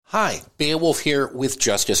Hi, Beowulf here with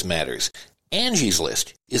Justice Matters. Angie's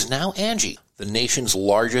List is now Angie, the nation's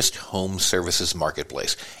largest home services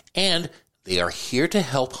marketplace, and they are here to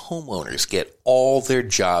help homeowners get all their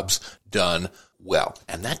jobs done well.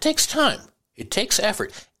 And that takes time. It takes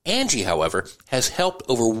effort. Angie, however, has helped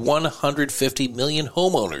over 150 million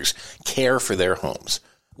homeowners care for their homes.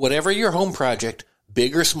 Whatever your home project,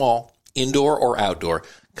 big or small, indoor or outdoor,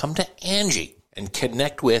 come to Angie and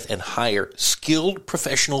connect with and hire skilled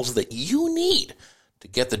professionals that you need to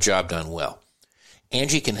get the job done well.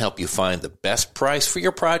 Angie can help you find the best price for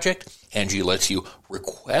your project. Angie lets you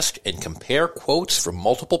request and compare quotes from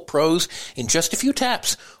multiple pros in just a few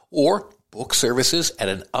taps, or book services at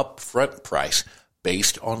an upfront price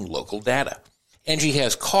based on local data. Angie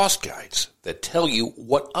has cost guides that tell you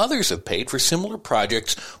what others have paid for similar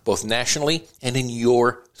projects, both nationally and in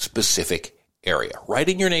your specific area, right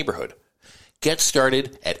in your neighborhood. Get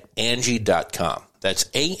started at Angie.com. That's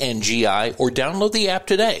ANGI, or download the app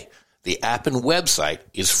today. The app and website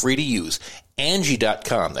is free to use.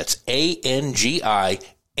 Angie.com. That's ANGI,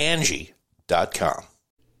 Angie.com.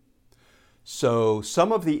 So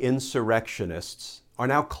some of the insurrectionists are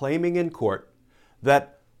now claiming in court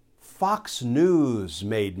that Fox News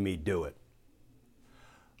made me do it.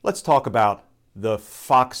 Let's talk about the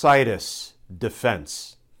Foxitis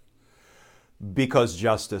defense. Because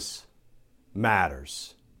justice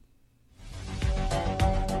matters.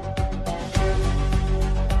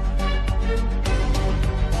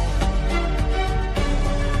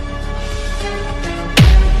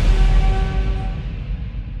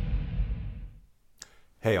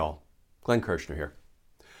 Hey all, Glenn Kirshner here.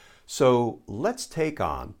 So let's take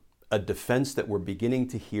on a defense that we're beginning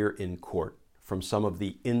to hear in court from some of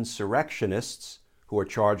the insurrectionists who are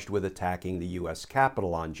charged with attacking the U.S.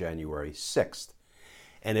 Capitol on January 6th.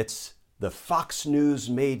 And it's the Fox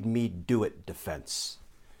News made me do it defense.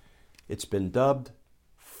 It's been dubbed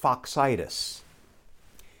Foxitis.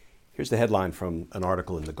 Here's the headline from an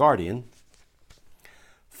article in The Guardian.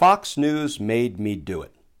 Fox News made me do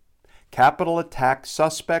it. Capitol attack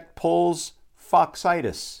suspect pulls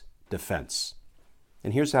Foxitis defense.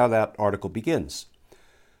 And here's how that article begins.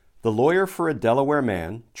 The lawyer for a Delaware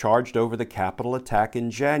man charged over the Capitol attack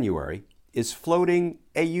in January is floating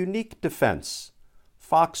a unique defense.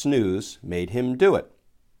 Fox News made him do it.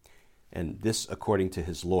 And this, according to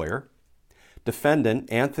his lawyer.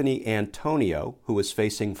 Defendant Anthony Antonio, who is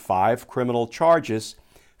facing 5 criminal charges,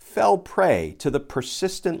 fell prey to the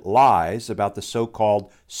persistent lies about the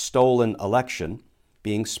so-called stolen election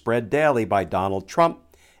being spread daily by Donald Trump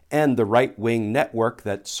and the right-wing network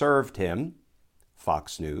that served him,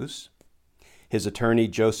 Fox News. His attorney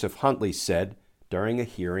Joseph Huntley said during a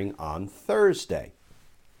hearing on Thursday.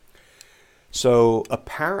 So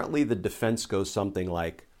apparently the defense goes something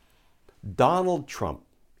like, Donald Trump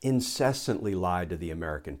incessantly lied to the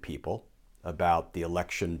American people about the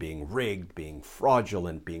election being rigged, being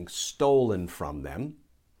fraudulent, being stolen from them.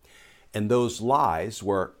 And those lies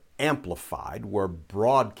were amplified, were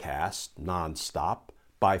broadcast nonstop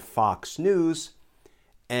by Fox News.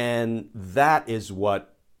 And that is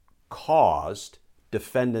what caused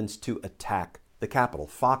defendants to attack the Capitol.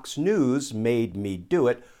 Fox News made me do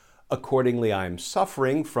it. Accordingly, I'm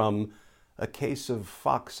suffering from a case of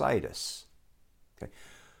Foxitis. Okay.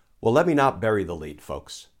 Well, let me not bury the lead,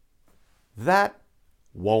 folks. That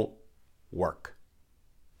won't work.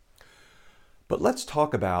 But let's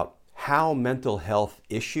talk about how mental health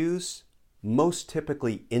issues most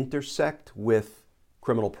typically intersect with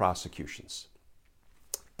criminal prosecutions.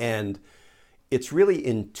 And it's really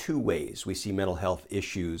in 2 ways we see mental health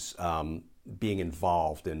issues being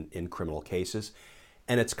involved in criminal cases.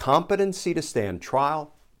 And it's competency to stand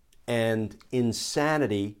trial and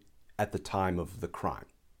insanity at the time of the crime.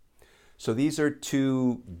 So these are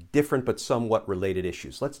 2 different but somewhat related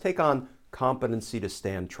issues. Let's take on competency to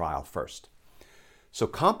stand trial first. So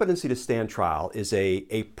competency to stand trial is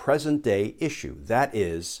a present-day issue. That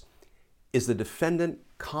is the defendant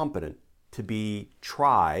competent to be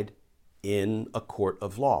tried in a court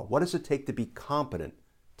of law? What does it take to be competent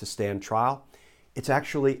to stand trial? It's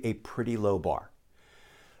actually a pretty low bar.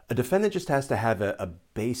 A defendant just has to have a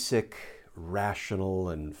basic, rational,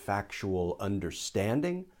 and factual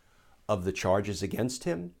understanding of the charges against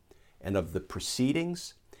him and of the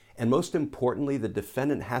proceedings. And most importantly, the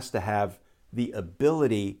defendant has to have the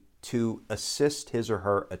ability to assist his or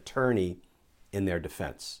her attorney in their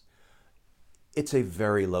defense. It's a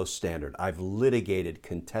very low standard. I've litigated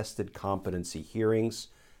contested competency hearings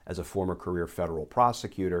as a former career federal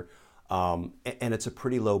prosecutor, and it's a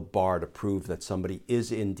pretty low bar to prove that somebody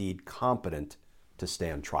is indeed competent to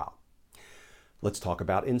stand trial. Let's talk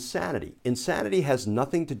about insanity. Insanity has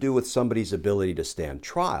nothing to do with somebody's ability to stand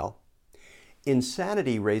trial.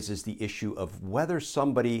 Insanity raises the issue of whether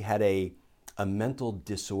somebody had a mental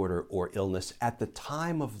disorder or illness at the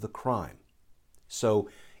time of the crime. So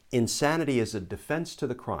insanity is a defense to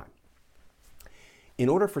the crime. In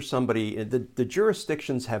order for somebody, the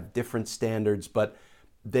jurisdictions have different standards, but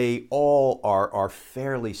they all are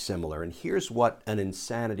fairly similar. And here's what an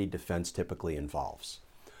insanity defense typically involves.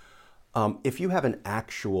 If you have an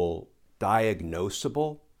actual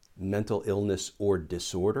diagnosable mental illness or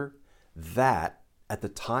disorder that, at the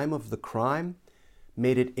time of the crime,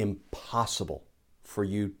 made it impossible for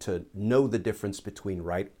you to know the difference between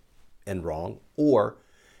right and wrong, or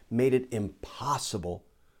made it impossible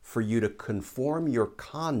for you to conform your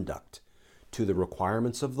conduct to the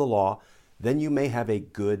requirements of the law, then you may have a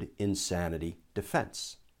good insanity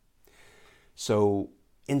defense. So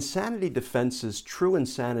insanity defenses, true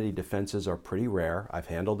insanity defenses, are pretty rare. I've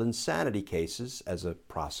handled insanity cases as a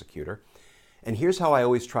prosecutor. And here's how I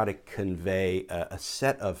always try to convey a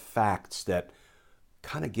set of facts that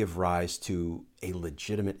kind of give rise to a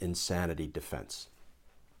legitimate insanity defense.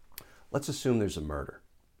 Let's assume there's a murder,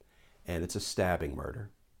 and it's a stabbing murder,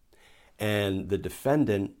 and the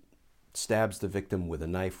defendant stabs the victim with a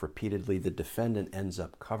knife repeatedly. The defendant ends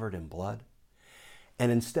up covered in blood,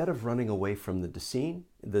 and instead of running away from the scene,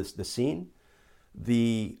 the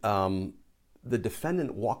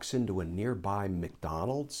defendant walks into a nearby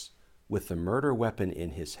McDonald's with the murder weapon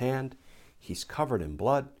in his hand. He's covered in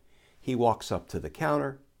blood. He walks up to the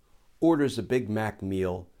counter, orders a Big Mac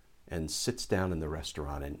meal, and sits down in the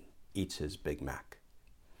restaurant and eats his Big Mac.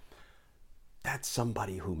 That's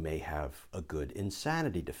somebody who may have a good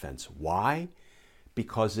insanity defense. Why?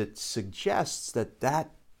 Because it suggests that that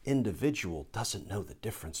individual doesn't know the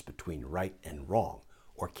difference between right and wrong,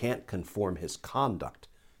 or can't conform his conduct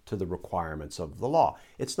to the requirements of the law.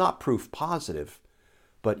 It's not proof positive,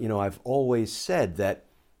 but I've always said that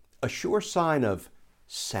a sure sign of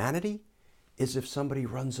sanity is if somebody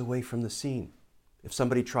runs away from the scene, if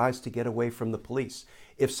somebody tries to get away from the police,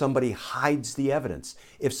 if somebody hides the evidence,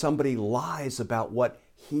 if somebody lies about what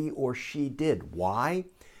he or she did. Why?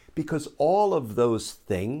 Because all of those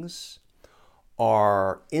things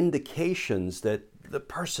are indications that the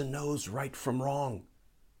person knows right from wrong,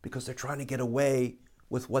 because they're trying to get away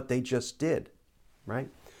with what they just did, right?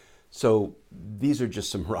 So these are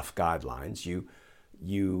just some rough guidelines.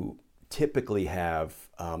 You typically have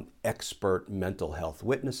expert mental health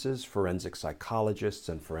witnesses, forensic psychologists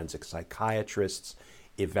and forensic psychiatrists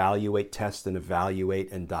test and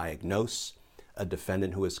evaluate and diagnose a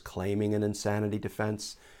defendant who is claiming an insanity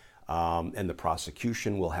defense. And the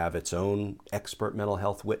prosecution will have its own expert mental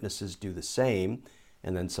health witnesses do the same.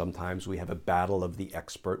 And then sometimes we have a battle of the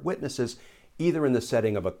expert witnesses, either in the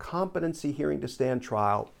setting of a competency hearing to stand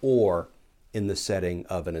trial or in the setting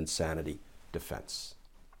of an insanity defense.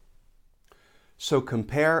 So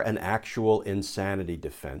compare an actual insanity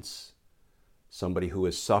defense, somebody who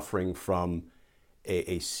is suffering from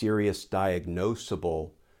a serious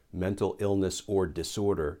diagnosable mental illness or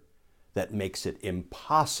disorder that makes it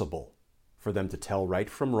impossible for them to tell right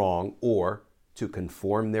from wrong or to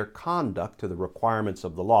conform their conduct to the requirements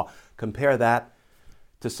of the law. Compare that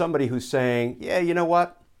to somebody who's saying, yeah, you know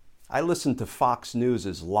what? I listened to Fox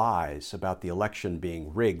News' lies about the election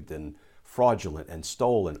being rigged and fraudulent and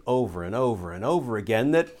stolen over and over and over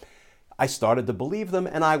again, that I started to believe them,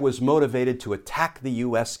 and I was motivated to attack the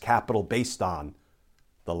U.S. Capitol based on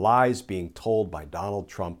the lies being told by Donald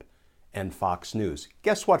Trump and Fox News.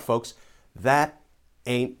 Guess what, folks? That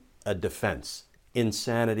ain't a defense,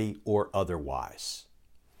 insanity or otherwise.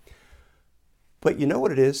 But you know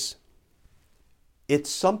what it is? It's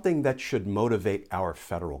something that should motivate our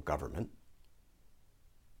federal government.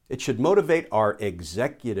 It should motivate our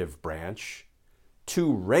executive branch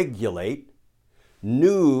to regulate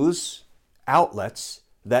news outlets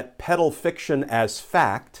that peddle fiction as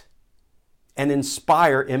fact and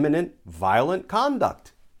inspire imminent violent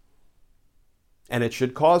conduct. And it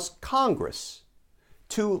should cause Congress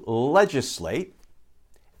to legislate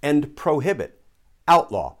and prohibit,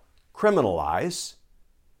 outlaw, criminalize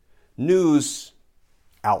news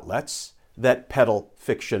outlets that peddle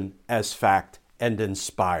fiction as fact and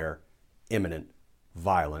inspire imminent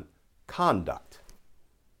violent conduct.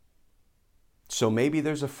 So maybe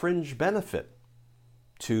there's a fringe benefit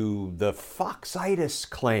to the Foxitis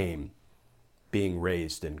claim being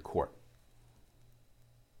raised in court.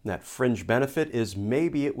 That fringe benefit is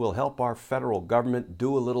maybe it will help our federal government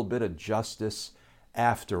do a little bit of justice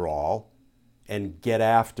after all and get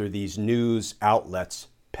after these news outlets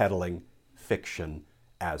peddling fiction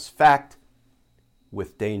as fact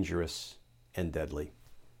with dangerous and deadly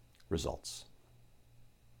results.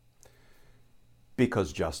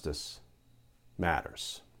 Because justice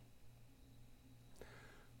matters.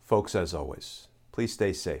 Folks, as always, please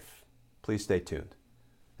stay safe. Please stay tuned.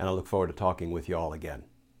 And I look forward to talking with you all again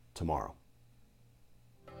tomorrow.